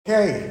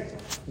Okay,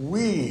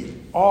 we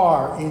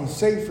are in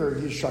Sefer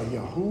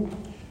Yeshayahu,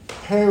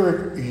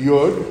 Perek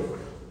Yud,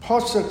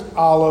 Pasuk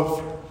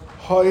Aleph,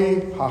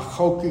 Hay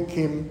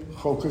HaChokekim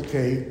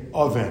Chokekei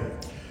Oven.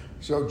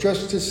 So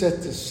just to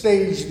set the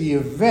stage, the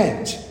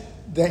event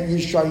that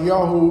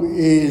Yeshayahu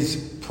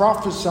is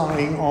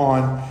prophesying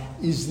on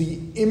is the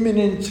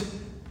imminent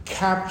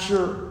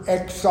capture,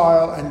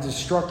 exile, and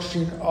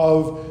destruction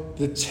of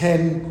the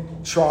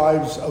 10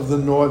 tribes of the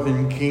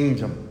northern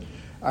kingdom.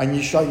 And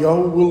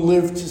Yeshayahu will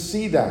live to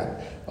see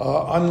that.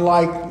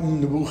 Unlike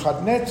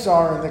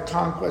Nebuchadnezzar and the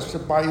conquest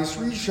of Bayis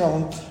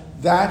Rishon,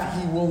 that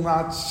he will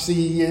not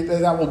see,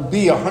 that will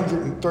be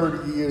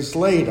 130 years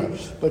later.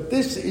 But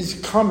this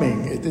is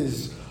coming. It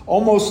is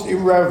almost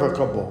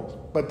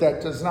irrevocable. But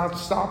that does not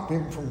stop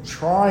him from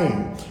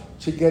trying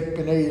to get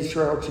Bnei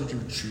Israel to do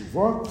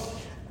tshuva.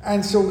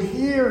 And so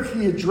here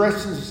he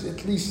addresses,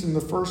 at least in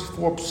the first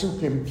 4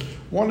 psukim,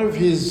 one of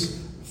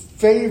his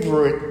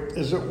favorite,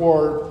 as it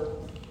were,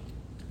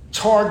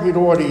 target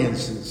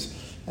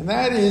audiences. And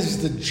that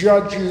is the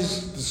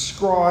judges, the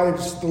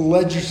scribes, the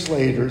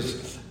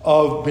legislators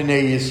of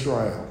Bnei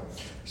Israel.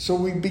 So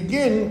we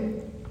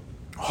begin,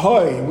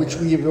 Hay, which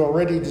we have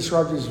already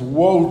described as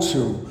woe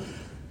to,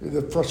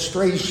 the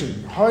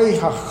frustration. Hay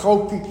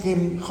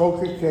hachokekim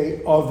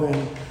chokekei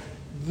oven,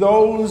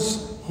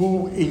 those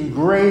who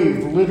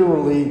engrave,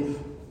 literally,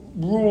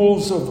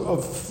 rules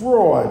of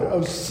fraud,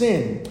 of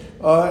sin.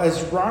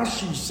 As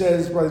Rashi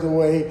says, by the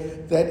way,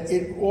 that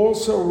it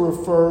also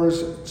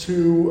refers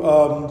to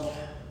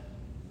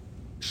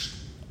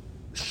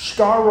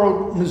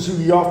shtarot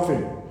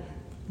mezuyafim,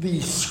 the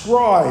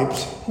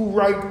scribes who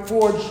write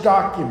forged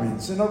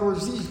documents. In other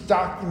words, these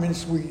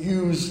documents were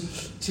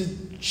used to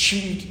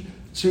cheat,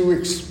 to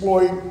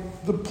exploit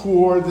the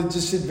poor, the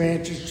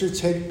disadvantaged, to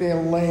take their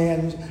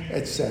land,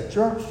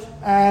 etc.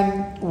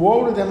 And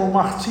woe to them,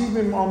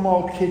 umachtivim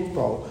amal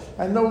kitbo,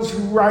 and those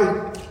who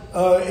write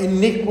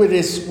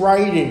iniquitous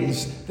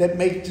writings that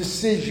make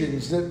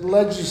decisions, that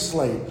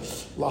legislate.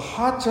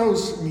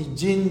 Lahatos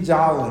midin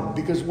dalim,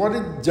 because what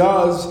it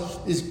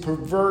does is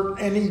pervert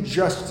any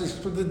justice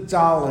for the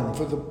dalim,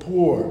 for the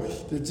poor,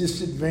 the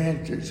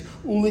disadvantaged.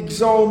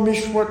 Uligzol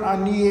mishvat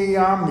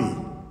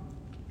aniyami.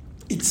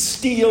 It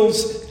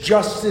steals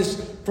justice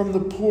from the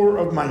poor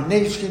of my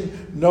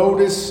nation.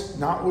 Notice,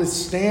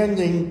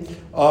 notwithstanding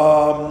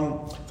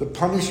the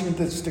punishment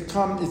that's to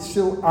come, it's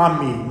still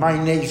Ami, my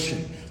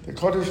nation. The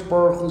Kadosh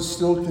Baruch Hu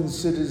still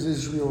considers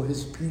Israel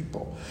his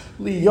people.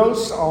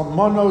 Liyos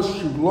almanos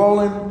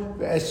shulolim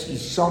ve'es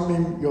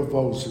yisamim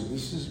yovosu.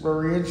 This is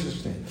very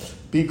interesting,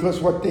 because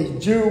what they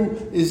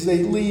do is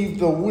they leave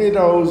the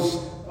widows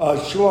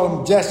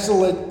shalom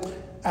desolate,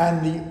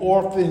 and the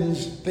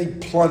orphans they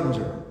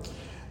plunder.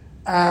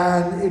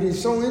 And it is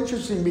so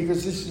interesting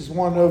because this is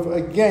one of,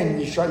 again,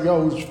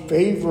 Yeshayahu's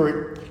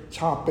favorite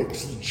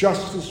topics,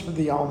 justice for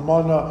the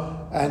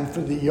almana and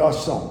for the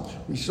yasam.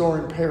 We saw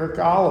in Perek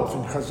Aleph,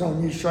 in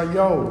Chazon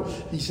Yeshayahu,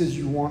 he says,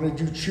 you want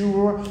to do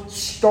tshuva?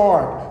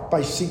 Start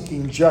by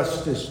seeking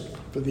justice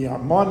for the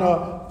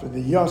almana, for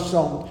the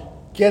yasam.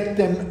 Get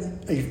them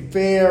a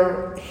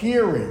fair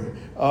hearing.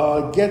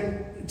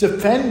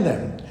 Defend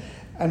them.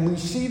 And we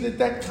see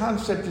that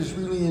concept is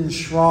really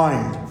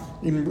enshrined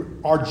in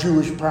our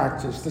Jewish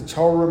practice. The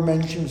Torah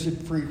mentions it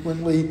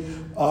frequently.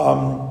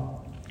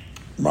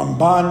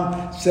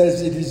 Ramban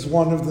says it is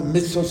one of the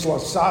mitzvos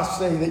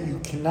lasaseh, that you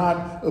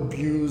cannot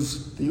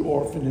abuse the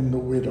orphan and the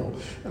widow.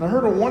 And I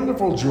heard a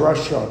wonderful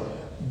drasha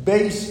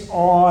based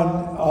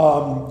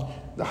on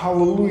the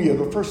Hallelujah,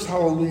 the first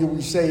Hallelujah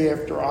we say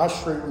after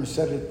Ashrei. We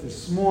said it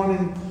this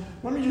morning.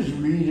 Let me just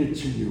read it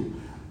to you.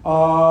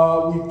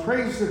 We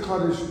praise the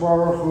Kadosh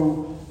Baruch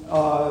Hu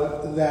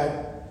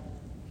that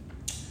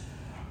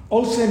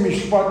Oseh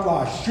mishpat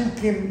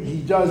la'ashukim, he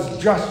does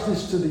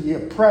justice to the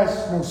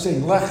oppressed.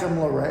 Nosein lechem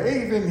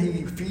l'ra'evim,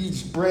 he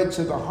feeds bread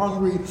to the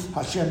hungry.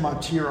 Hashem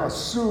matir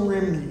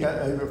asurim,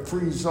 he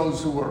frees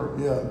those who are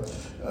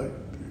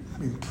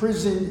in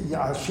prison.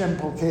 Hashem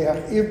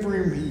pokeach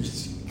ivrim,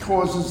 he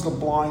causes the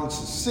blind to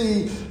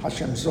see.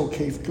 Hashem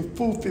zokev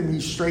kefufim, he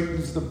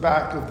straightens the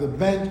back of the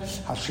bent.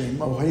 Hashem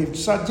ohev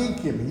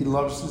tzadikim, he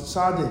loves the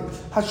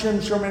tzadik. Hashem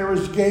shomer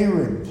es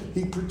gerim,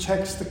 he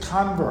protects the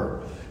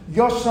convert.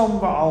 Yosam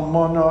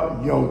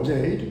va'almana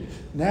yoded.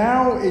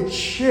 Now it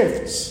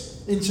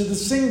shifts into the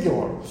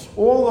singular.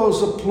 All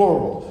those are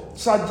plural.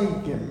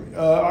 Tzadikim,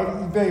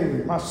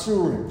 Iverim,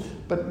 Asurim.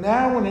 But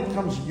now when it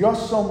comes,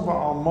 Yosam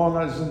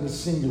va'almana is in the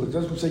singular. It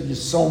doesn't say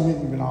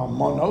Yosomim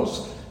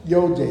v'almanos.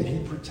 Yoded, he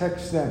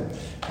protects them.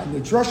 And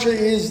the drasha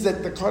is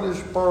that the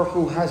Kadosh Baruch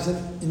Hu has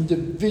an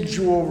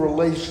individual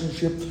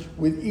relationship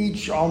with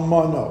each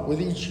almana,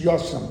 with each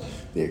yosam.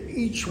 They're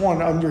each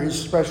one under his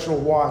special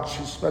watch,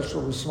 his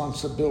special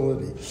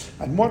responsibility.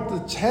 And what the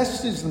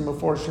test is, the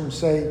Meforshim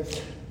say,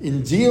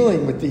 in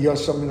dealing with the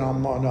yosam and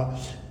almana,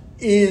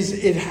 is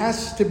it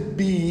has to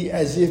be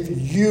as if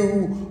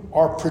you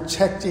are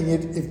protecting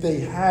it, if they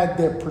had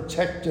their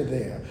protector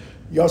there.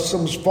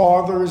 Yosem's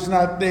father is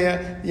not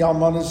there. The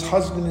almana's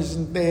husband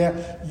isn't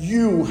there.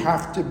 You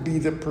have to be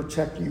the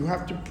protector. You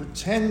have to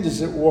pretend,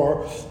 as it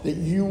were, that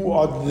you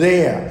are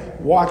there,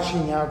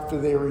 watching out for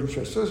their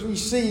interests. So as we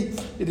see,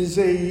 it is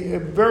a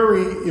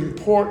very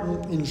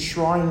important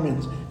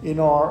enshrinement in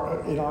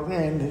our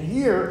land. And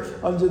here,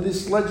 under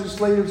this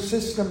legislative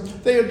system,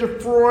 they are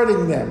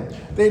defrauding them.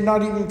 They're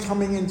not even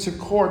coming into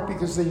court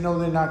because they know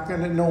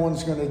no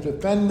one's going to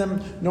defend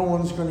them. No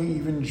one's going to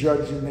even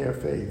judge in their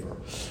favor.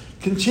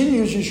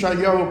 Continues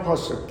Yeshayahu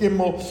Pasuk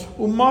Gimel,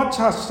 Umat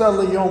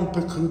haseh liyom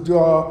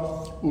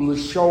pekudah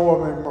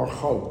u'lishoah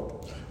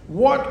me'marchot.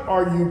 What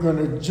are you going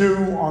to do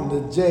on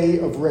the day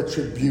of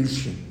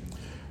retribution?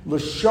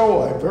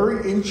 L'shoah,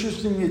 very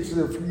interesting, it's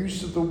the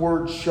use of the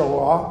word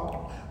shoah,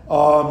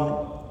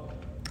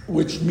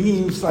 which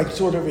means like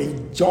sort of a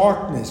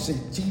darkness, a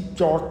deep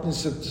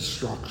darkness of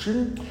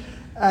destruction.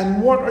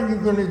 And what are you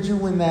going to do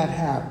when that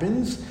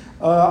happens?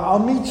 Al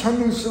mi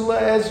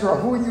tanusila Ezra,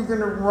 who are you going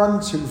to run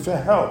to for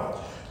help?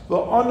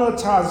 V'ano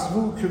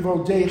tazvu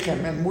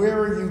kivodechem, and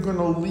where are you going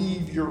to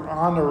leave your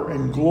honor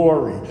and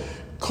glory?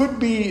 Could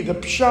be, the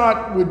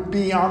pshat would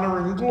be honor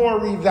and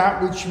glory,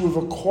 that which you have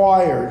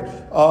acquired,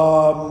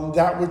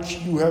 that which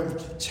you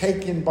have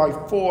taken by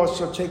force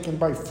or taken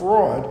by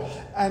fraud.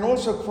 And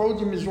also,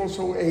 krodim is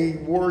also a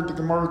word the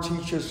Gemara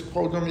teaches.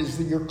 Krodim is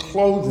your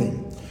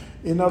clothing.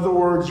 In other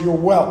words, your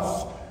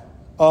wealth.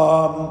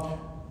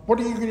 What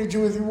are you going to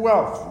do with your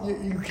wealth?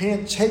 You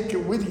can't take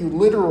it with you,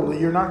 literally.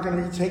 You're not going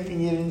to be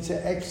taking it into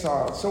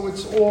exile. So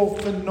it's all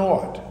for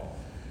naught.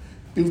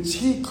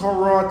 Bilti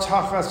kara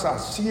tachas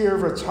asir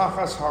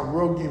v'tachas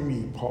harogim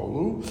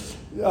yipolu.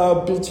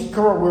 Bilti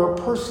kara, where a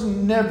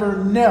person never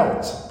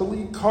knelt.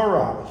 Bilti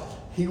kara,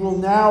 he will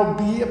now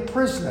be a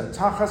prisoner.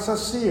 Tachas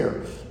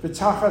asir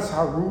v'tachas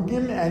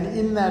harugim, and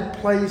in that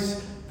place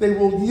they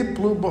will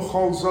yiplu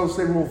b'cholzos,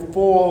 they will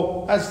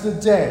fall as the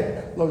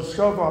dead. Lo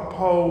shova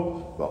po.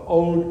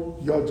 And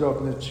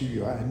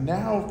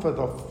now, for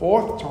the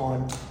fourth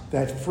time,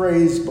 that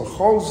phrase,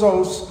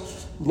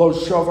 B'cholzos, lo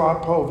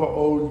shavapo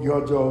v'od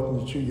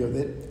yodov netuya,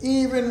 that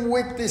even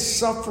with this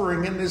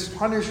suffering and this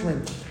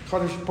punishment,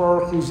 Kadosh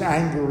Baruch Hu's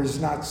anger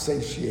is not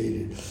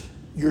satiated.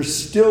 You're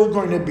still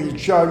going to be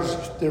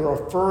judged. There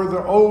are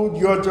further, od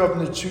yodov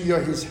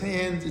netuya, his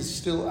hand is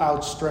still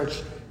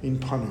outstretched in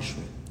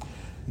punishment.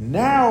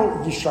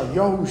 Now,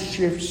 Yeshayahu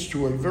shifts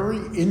to a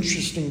very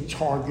interesting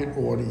target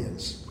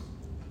audience.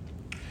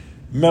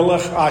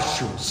 Melech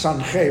Ashur,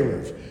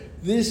 Sancheriv.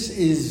 This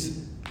is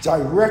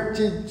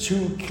directed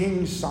to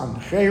King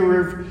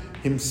Sancheriv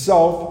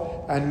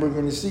himself, and we're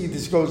going to see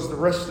this goes the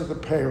rest of the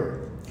parah.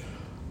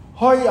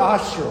 Hoy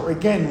Ashur,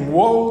 again,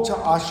 woe to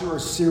Ashur,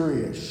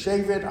 Assyria.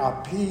 Shevet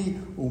api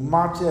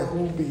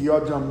umatehu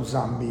biyodam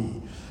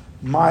zami.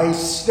 My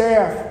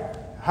staff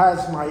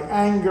has my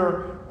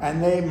anger,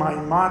 and my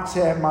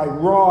mateh, my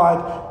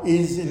rod,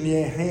 is in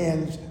their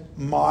hands.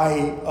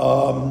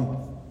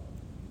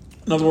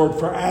 In other words,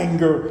 for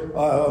anger,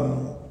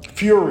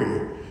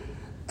 fury.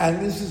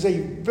 And this is a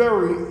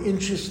very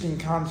interesting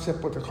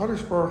concept, what the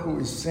Kadosh Baruch Hu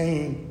is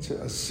saying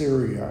to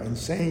Assyria and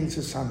saying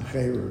to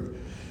Sancheriv.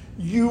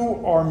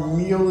 You are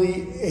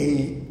merely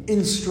an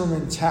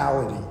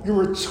instrumentality.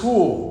 You're a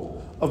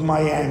tool of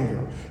my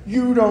anger.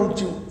 You don't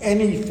do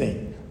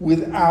anything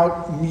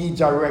without me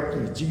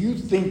directing it. Do you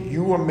think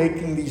you are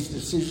making these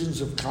decisions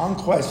of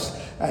conquest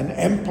and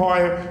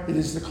empire? It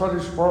is the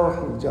Kadosh Baruch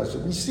Hu who does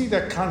it. We see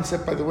that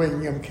concept, by the way,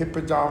 in Yom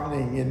Kippur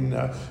davening in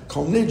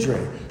Kol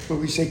Nidre, where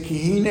we say,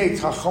 Kihine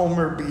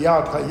kachomer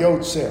biyad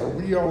hayotzer.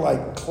 We are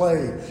like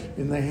clay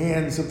in the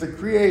hands of the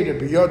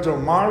Creator.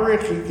 Biyodo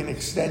marich, he can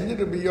extend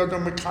it, or biyodo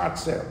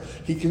mekatzer,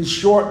 he can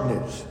shorten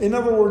it. In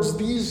other words,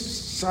 these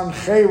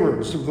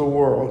Sancherivs of the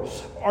world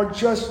are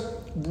just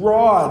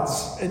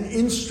rods and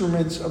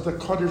instruments of the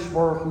Kadosh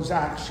Baruch Hu's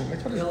action. The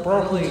Kadosh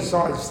Baruch Hu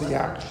decides the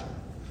action.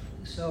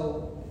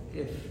 So,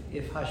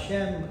 if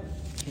Hashem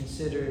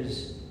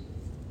considers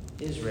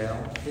Israel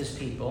his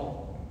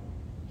people,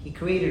 he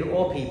created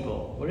all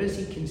people. What does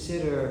he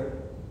consider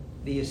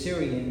the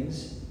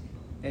Assyrians?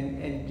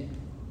 And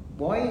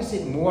why is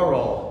it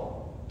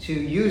moral to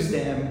use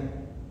them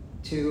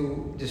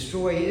to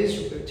destroy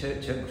Israel,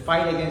 to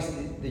fight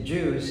against the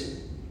Jews,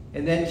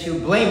 and then to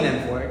blame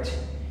them for it?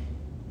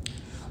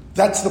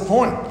 That's the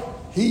point.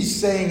 He's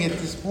saying at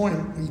this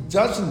point, he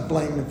doesn't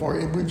blame them for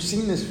it. We've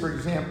seen this, for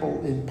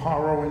example, in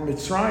Paro and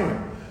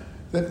Mitzrayim.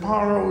 That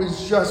Paro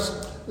is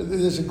just,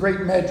 there's a great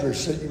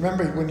medrash that you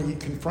remember when he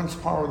confronts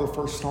Paro the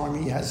first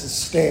time, he has a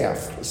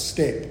staff, a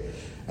stick,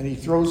 and he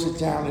throws it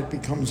down, it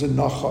becomes a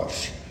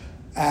nachash.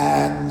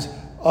 And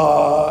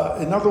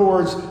in other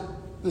words,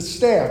 the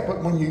staff,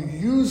 but when you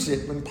use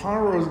it, when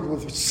Paro,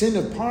 with the sin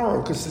of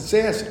Paro, because it's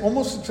asked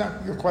almost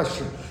exactly your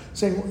question,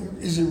 saying,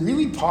 is it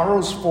really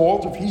Paro's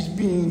fault if he's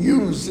being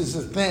used as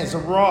a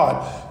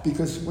rod?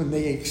 Because when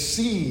they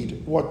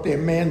exceed what their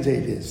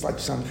mandate is, like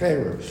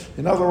Sancheriv.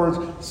 In other words,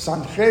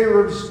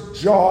 Sancheriv's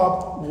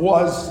job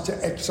was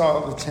to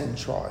exile the 10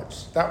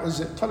 tribes. That was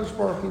it. Kadosh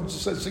Baruch Hu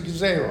says to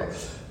Gezerah.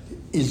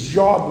 His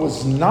job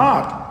was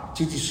not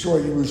to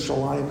destroy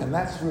Yerushalayim, and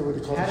that's where the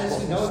Kodesh How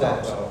does he know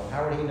that, though?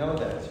 How would he know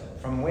that?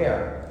 From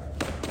where?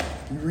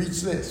 He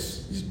reads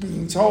this. He's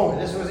being told.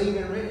 This wasn't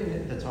even written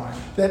at the time.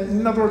 That,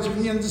 in other words,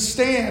 he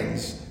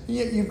understands.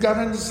 You've got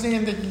to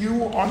understand that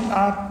you are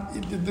not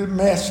the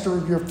master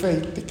of your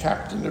fate, the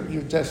captain of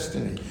your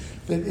destiny.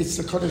 That it's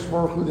the Kodesh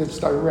Baruch Hu that's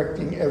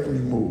directing every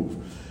move.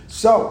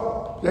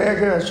 So,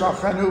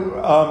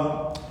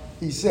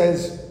 he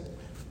says,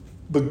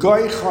 I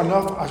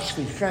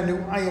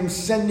am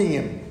sending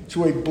him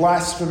to a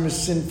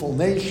blasphemous, sinful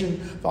nation,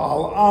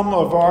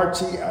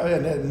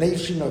 and a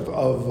nation of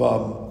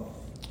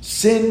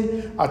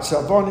sin.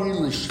 So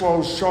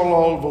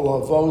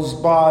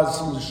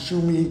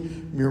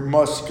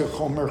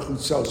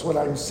what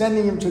I'm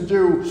sending him to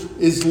do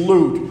is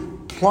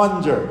loot,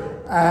 plunder,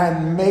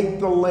 and make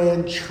the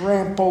land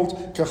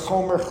trampled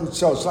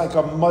it's like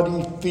a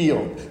muddy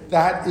field.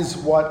 That is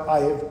what I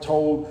have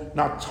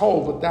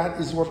but that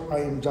is what I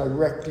am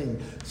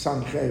directing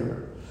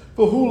Sancheiriv.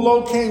 But he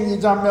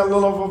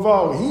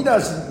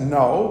doesn't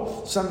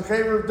know.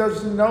 Sancheiriv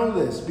doesn't know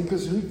this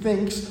because he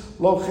thinks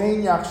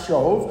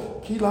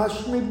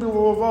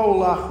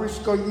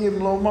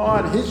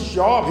his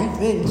job, he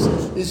thinks,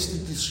 is to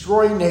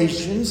destroy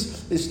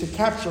nations, is to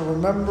capture.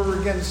 Remember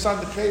again,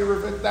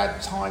 Sancheiriv at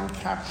that time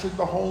captured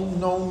the whole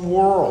known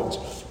world,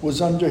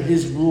 was under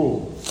his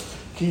rule.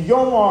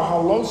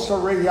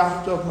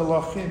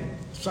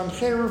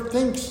 Sancheiriv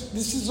thinks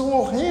this is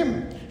all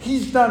him.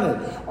 He's done it.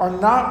 Are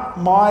not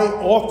my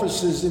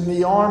officers in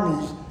the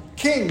armies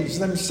kings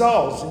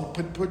themselves? And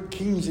put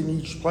kings in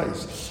each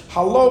place.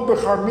 Halo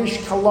b'Charmish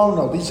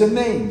Kalono. These are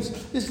names.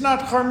 It's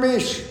not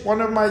Charmish,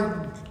 one of my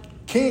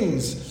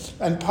kings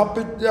and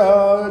puppet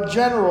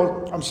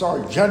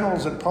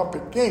generals and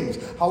puppet kings.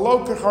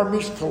 Halo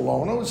b'Charmish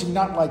Kalono. Is he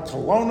not like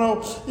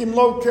Kalono?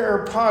 Imlo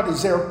Erpad.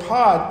 Is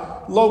Erpad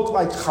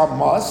like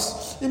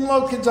Hamas?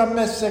 Imlo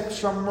Damesek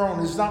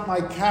Shamron is not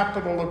my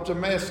capital of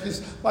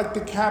Damascus, like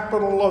the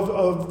capital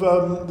of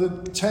the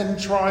 10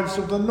 tribes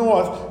of the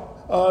north,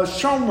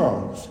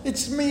 Shomron.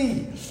 It's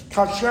me.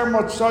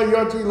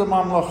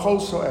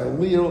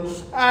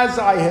 As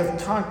I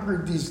have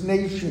conquered these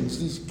nations,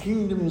 these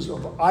kingdoms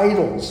of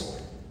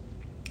idols,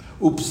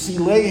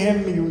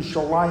 Upsilehem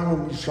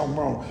Yerushalayim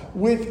Shomron,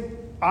 with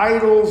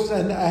idols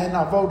and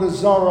Avodah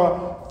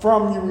Zarah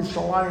from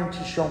Yerushalayim to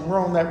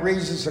Shomron. That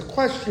raises a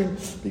question,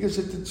 because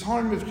at the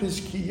time of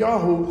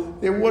Hizkiyahu,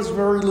 there was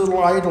very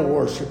little idol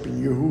worship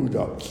in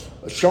Yehuda.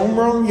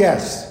 Shomron,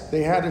 yes,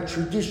 they had a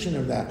tradition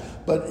of that.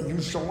 But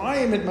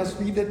Yerushalayim, it must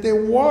be that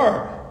there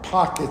were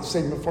pockets,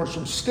 say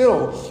Mefarshim,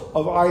 still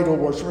of idol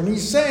worship. And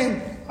he's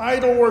saying,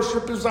 idol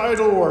worship is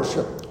idol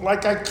worship.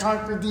 Like I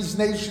conquered these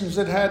nations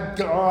that had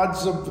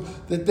gods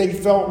that they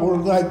felt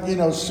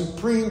were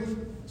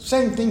supreme.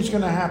 Same thing's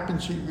going to happen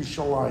to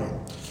Yerushalayim.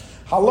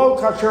 Halo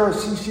kasher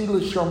asisi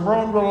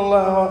l'Shomron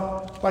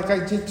v'aleha, like I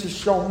did to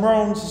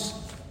Shomron's,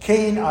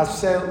 Kain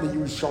aseh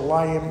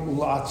l'Yerushalayim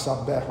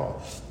u'la'atzabeha.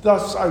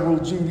 Thus I will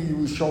do to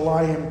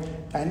Yerushalayim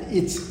and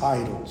its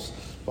idols.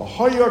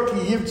 V'hoyer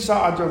ki yivtza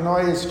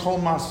Adonai es kol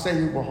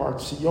ma'aseh b'har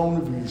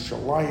Tzion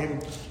v'Yerushalayim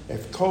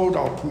efkod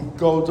al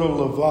prigodo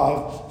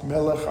levav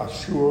melech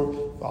Ashur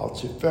v'al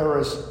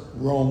tiferes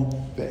Rom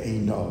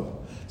ve'einav.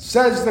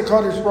 Says the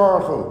Kodesh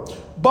Baruch Hu.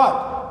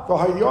 But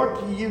when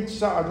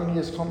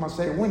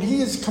he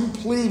has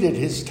completed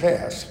his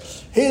task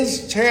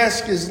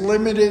is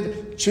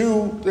limited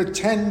to the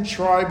 10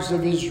 tribes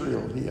of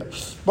Israel here.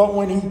 But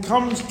when he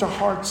comes to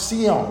Har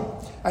Tzion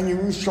and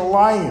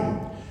Yerushalayim,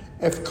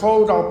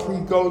 Efkod al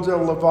Prigoda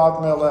Levad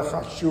Melech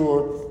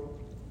Ashur,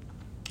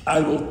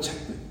 I will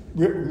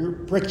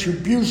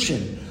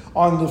retribution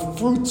on the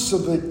fruits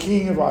of the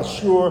king of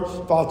Ashur,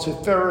 Val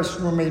Tiferes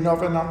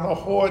Rumeinav, and on the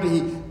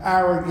haughty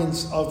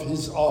arrogance of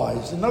his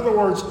eyes. In other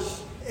words,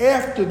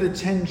 after the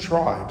 10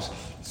 tribes,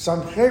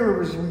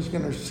 Sancheiriv, as we're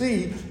going to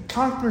see,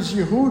 conquers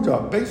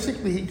Yehuda.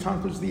 Basically, he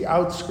conquers the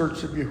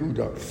outskirts of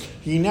Yehuda.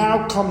 He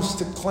now comes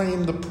to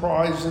claim the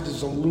prize that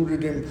has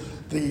eluded him,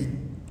 the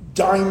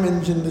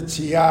diamond in the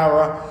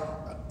tiara,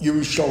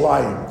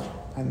 Yerushalayim.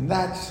 And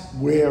that's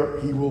where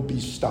he will be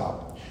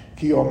stopped.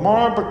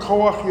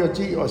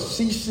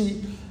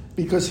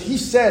 Because he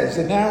says,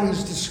 and now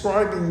he's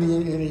describing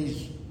and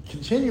he's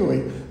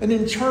continuing, an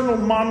internal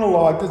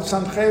monologue that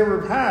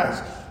Sancheiriv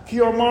has.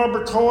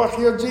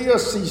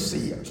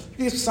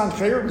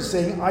 Sancheiriv is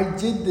saying, I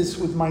did this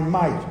with my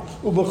might,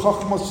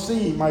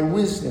 my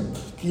wisdom,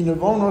 with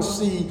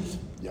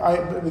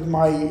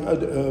my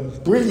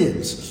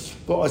brilliance.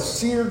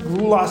 Asir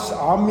gulas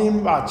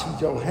amim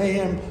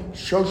atitohem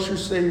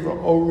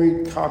shoshuseva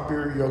orid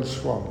kabir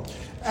yoshram.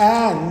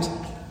 And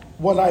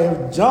what I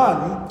have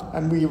done,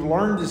 and we have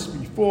learned this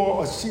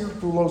before, Asir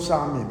gulos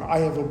amim, I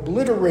have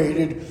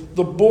obliterated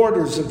the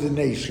borders of the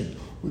nation.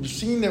 We've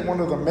seen that one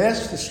of the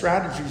master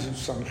strategies of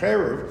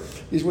Sancheiriv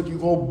is what you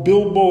call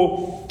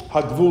Bilbo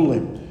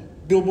Hagvulim,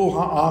 Bilbo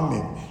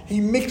Ha'amim. He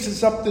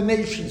mixes up the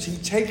nations. He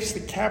takes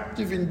the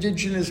captive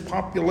indigenous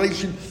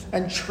population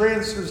and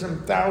transfers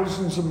them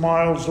thousands of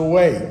miles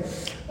away,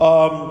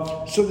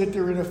 so that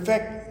there are in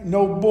effect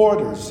no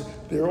borders.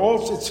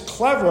 It's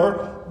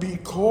clever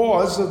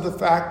because of the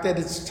fact that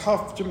it's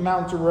tough to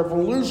mount a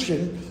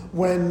revolution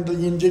when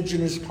the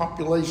indigenous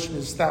population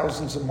is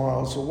thousands of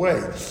miles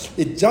away.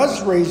 It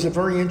does raise a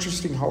very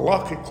interesting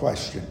halakhic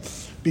question,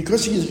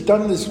 because he has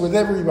done this with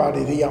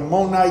everybody. The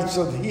Ammonites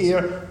are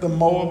here, the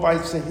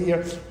Moabites are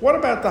here. What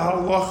about the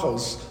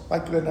halachos,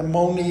 like that an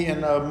Ammoni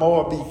and a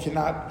Moabite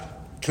cannot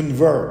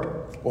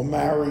convert or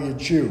marry a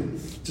Jew?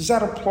 Does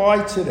that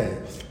apply today?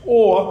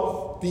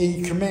 Or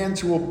the command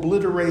to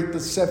obliterate the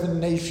 7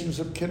 nations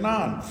of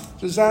Canaan,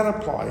 does that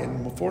apply?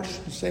 And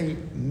Meforshim say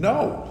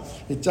no,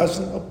 it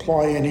doesn't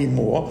apply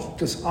anymore,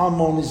 because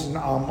Ammon is in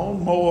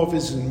Ammon, Moab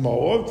is in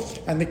Moab,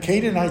 and the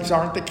Canaanites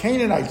aren't the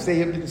Canaanites. They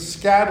have been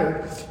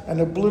scattered and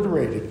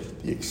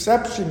obliterated. The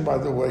exception, by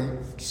the way,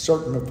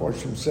 certain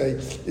Meforshim say,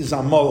 is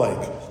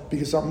Amalek,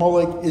 because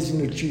Amalek isn't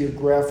a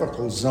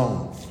geographical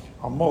zone.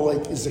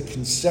 Amalek is a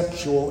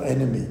conceptual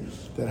enemy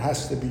that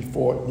has to be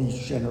fought in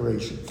each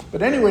generation.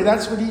 But anyway,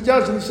 that's what he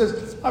does. And he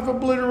says, I've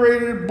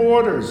obliterated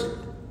borders.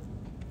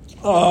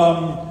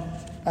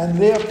 And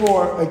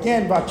therefore,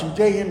 again,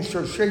 Vatudehim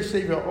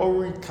Shoshesei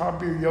Ve'ori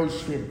Kabir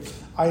Yoshvim.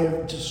 I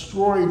have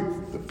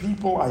destroyed the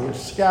people, I have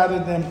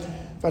scattered them.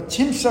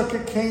 Vatimsa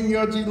Kakein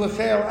Yodi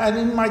Lechel. And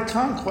in my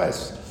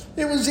conquest,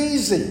 it was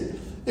easy.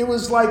 It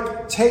was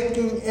like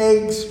taking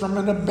eggs from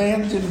an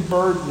abandoned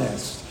bird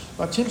nest.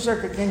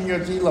 Vatimsa Kakein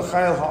Yodi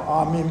Lechel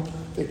Ha'amim.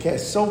 It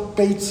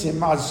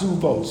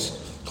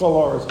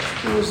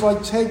was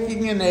like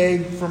taking an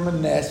egg from a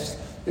nest.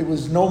 It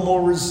was no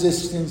more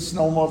resistance,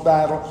 no more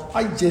battle.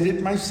 I did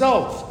it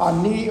myself.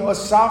 Ani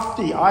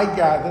osafti, I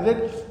gathered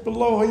it.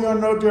 Below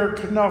Hayonoder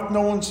Kanaf,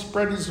 no one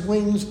spread his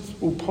wings.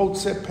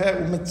 Upotsepe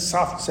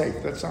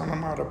umitsaftsek, that's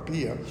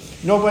onomatopoeia.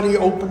 Nobody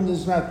opened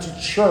his mouth to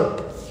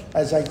chirp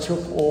as I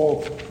took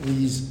all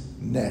these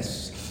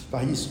nests.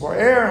 This is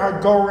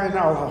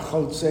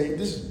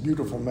a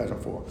beautiful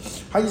metaphor.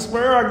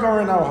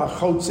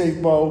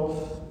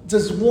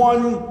 Does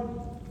one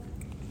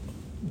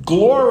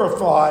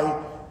glorify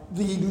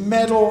the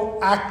metal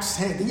axe,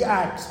 the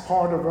axe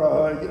part of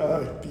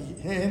the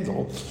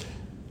handle,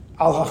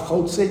 al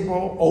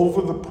hachotzevo,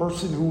 over the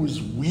person who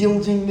is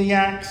wielding the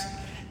axe?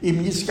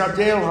 Im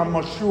yiskadel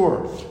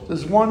hamashur.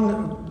 Does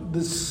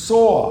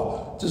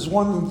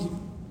one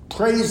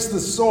praise the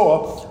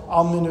saw?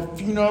 Al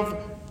minafinov.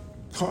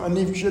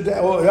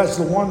 As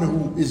the one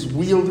who is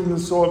wielding the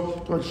sword,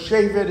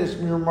 Shevet is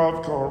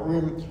Mirmav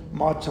Kaharim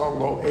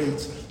Matalo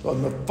aids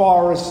on the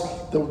forest,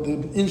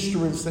 the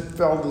instruments that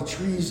fell, the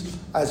trees,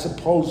 as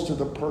opposed to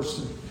the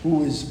person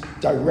who is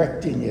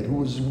directing it,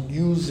 who is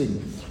wielding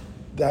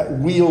that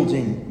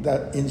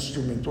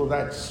instrument or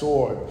that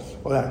sword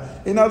or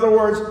that. In other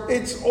words,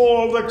 it's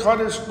all the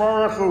Kadosh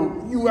Baruch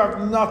Hu. You have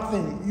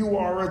nothing. You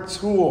are a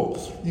tool.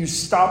 You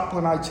stop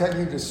when I tell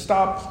you to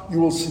stop.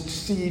 You will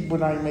succeed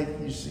when I make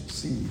you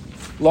succeed.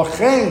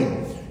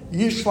 Lachein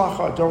Yishlach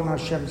Adon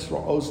Hashem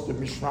Tzvaos de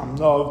Mishram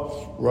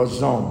Nov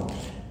Razon.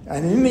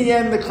 And in the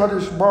end, the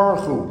Kadosh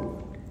Baruch Hu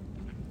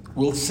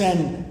will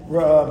send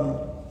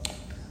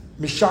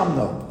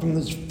Mishamno from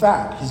his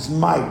fat, his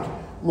might,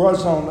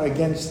 Razon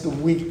against the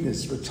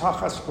weakness.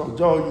 V'tachas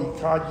kodo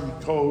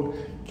yikad yikod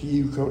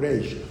ki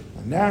yukodesh.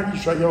 And now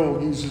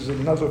Yeshayahu uses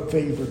another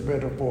favorite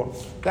metaphor,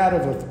 that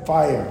of a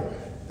fire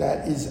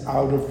that is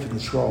out of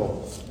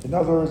control. In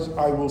other words,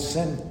 I will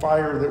send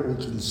fire that will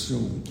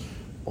consume.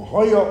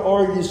 V'hoya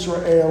or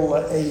Yisrael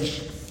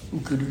la'esh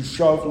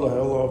u'kedushav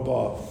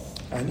la'elabah.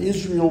 And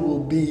Israel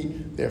will be,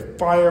 their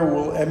fire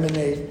will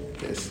emanate,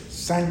 their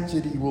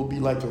sanctity will be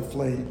like a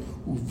flame.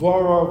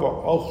 Uvara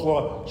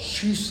va'ochla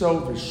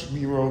shiso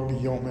v'shmiro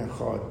b'yom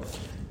echad.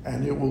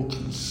 And it will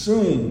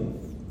consume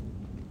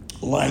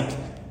like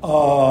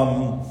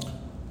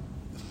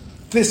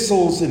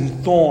thistles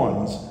and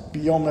thorns,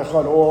 b'yom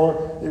echad,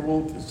 or it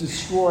will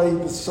destroy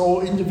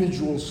the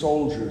individual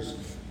soldiers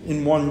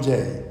in one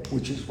day,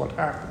 which is what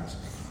happens.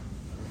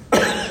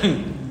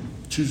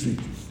 Excuse me.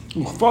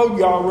 Uchvod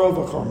ya'arov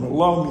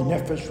v'charmelo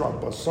minefesh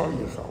rabasar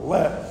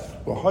yechaleh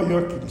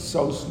v'hayokim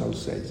sos no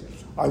says.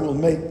 I will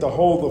make the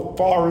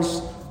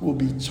forest will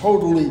be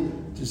totally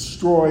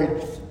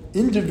destroyed.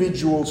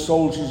 Individual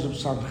soldiers of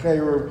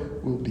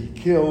Sancheiriv will be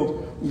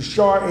killed.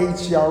 Ushar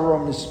eitz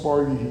yaro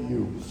mispar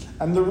yihiyu.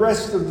 And the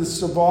rest of the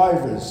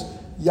survivors,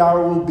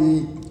 yar will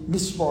be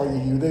mispar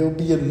yihiyu. They will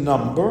be a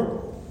number.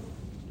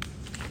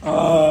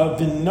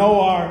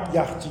 V'noar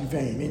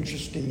yachtivein.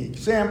 Interesting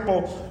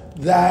example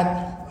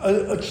that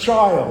a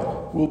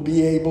child will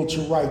be able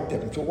to write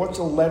them. So what's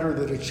a letter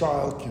that a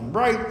child can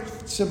write?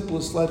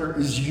 Simplest letter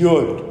is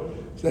Yud.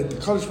 That the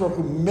Kadosh Baruch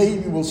Hu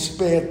maybe will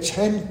spare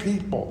 10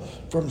 people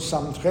from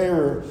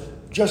Sancheiriv,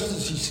 just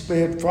as he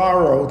spared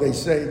Pharaoh, they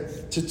say,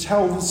 to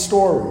tell the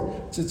story,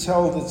 to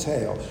tell the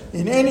tale.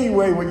 In any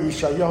way, what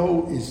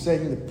Yeshayahu is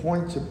saying, the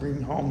point to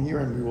bring home here,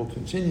 and we will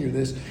continue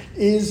this,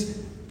 is,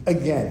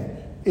 again,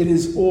 it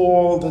is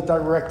all the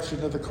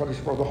direction of the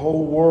Kadosh Baruch Hu, the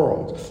whole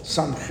world.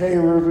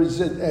 Sancheiriv is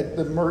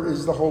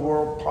the whole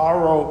world.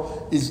 Paro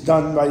is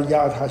done by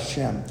Yad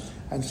Hashem.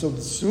 And so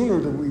the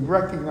sooner that we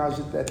recognize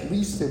it, at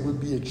least there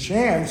would be a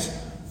chance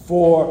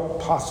for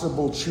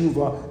possible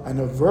tshuva and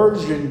a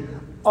version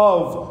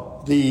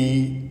of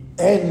the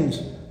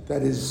end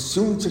that is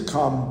soon to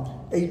come,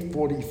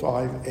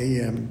 8:45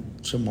 a.m.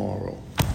 tomorrow.